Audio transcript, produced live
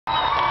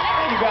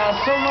you guys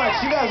so much.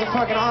 You guys are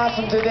fucking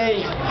awesome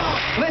today.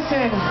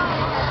 Listen,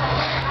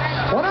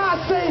 when I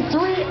say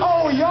 3-0,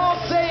 y'all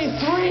say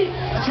 3-0.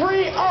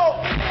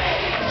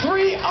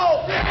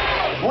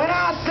 3-0. When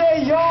I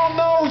say y'all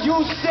know,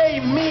 you say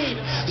me.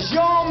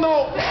 Y'all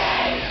know.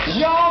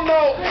 Y'all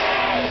know.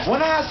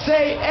 When I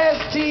say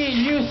ST,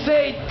 you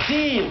say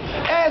T.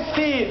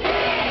 ST.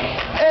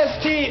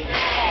 ST.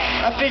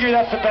 I figure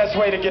that's the best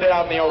way to get it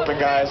out in the open,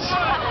 guys.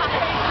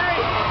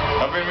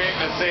 I've been meaning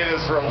to say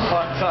this for a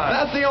long time.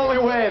 That's the only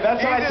way.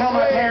 That's how I tell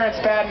my parents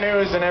bad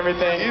news and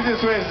everything. The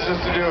easiest way is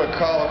just to do a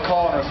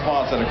call and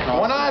response at a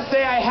concert. When I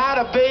say I had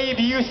a babe,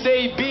 you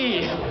say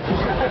B.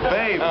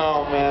 Babe.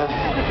 Oh, man.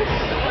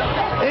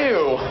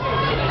 Ew.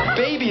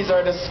 Babies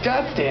are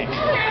disgusting.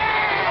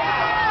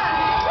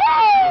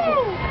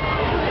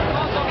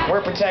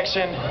 Word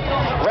protection.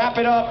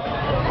 Wrap it up.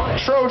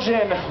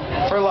 Trojan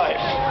for life.